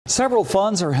Several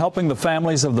funds are helping the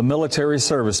families of the military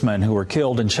servicemen who were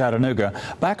killed in Chattanooga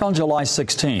back on July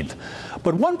 16th.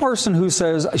 But one person who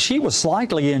says she was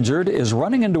slightly injured is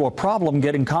running into a problem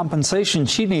getting compensation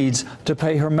she needs to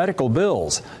pay her medical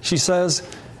bills. She says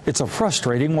it's a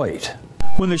frustrating wait.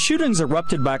 When the shootings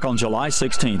erupted back on July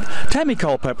 16th, Tammy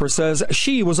Culpepper says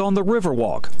she was on the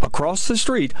Riverwalk across the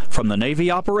street from the Navy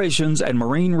Operations and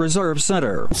Marine Reserve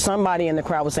Center. Somebody in the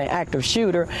crowd was saying active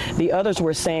shooter. The others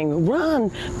were saying, run,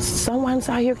 someone's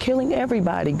out here killing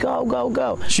everybody. Go, go,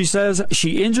 go. She says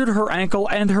she injured her ankle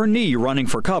and her knee running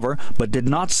for cover, but did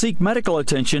not seek medical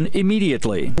attention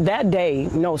immediately. That day,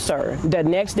 no, sir. The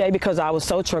next day, because I was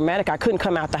so traumatic, I couldn't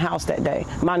come out the house that day.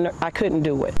 I couldn't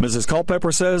do it. Mrs.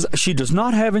 Culpepper says she does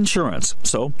not have insurance,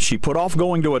 so she put off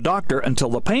going to a doctor until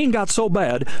the pain got so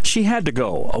bad she had to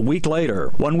go a week later.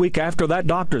 1 week after that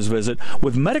doctor's visit,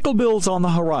 with medical bills on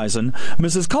the horizon,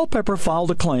 Mrs. Culpepper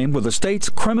filed a claim with the state's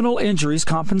Criminal Injuries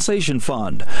Compensation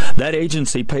Fund. That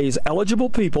agency pays eligible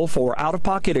people for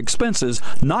out-of-pocket expenses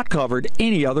not covered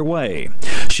any other way.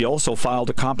 She also filed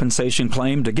a compensation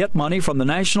claim to get money from the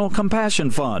National Compassion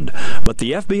Fund, but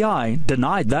the FBI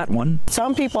denied that one.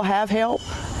 Some people have help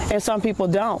and some people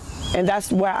don't. And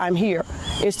that's why I'm here,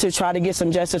 is to try to get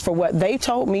some justice for what they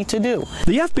told me to do.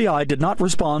 The FBI did not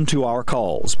respond to our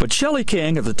calls, but Shelley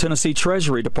King of the Tennessee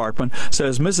Treasury Department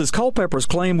says Mrs. Culpepper's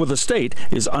claim with the state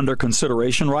is under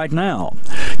consideration right now.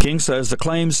 King says the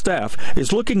claims staff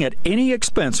is looking at any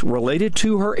expense related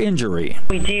to her injury.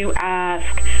 We do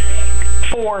ask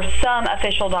for some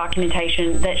official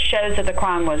documentation that shows that the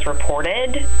crime was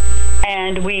reported,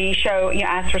 and we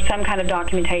ask for some kind of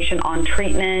documentation on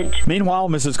treatment. Meanwhile,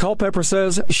 Mrs. Culpepper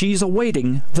says she's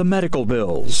awaiting the medical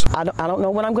bills. I don't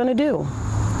know what I'm going to do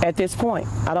at this point.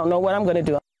 I don't know what I'm going to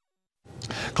do.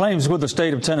 Claims with the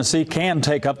state of Tennessee can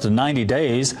take up to 90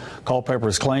 days.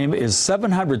 Culpepper's claim is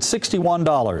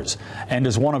 $761 and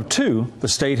is one of two the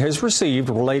state has received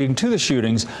relating to the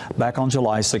shootings back on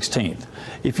July 16th.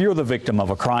 If you're the victim of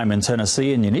a crime in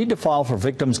Tennessee and you need to file for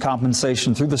victims'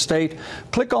 compensation through the state,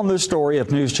 click on this story at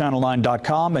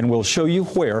newschannel9.com and we'll show you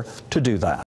where to do that.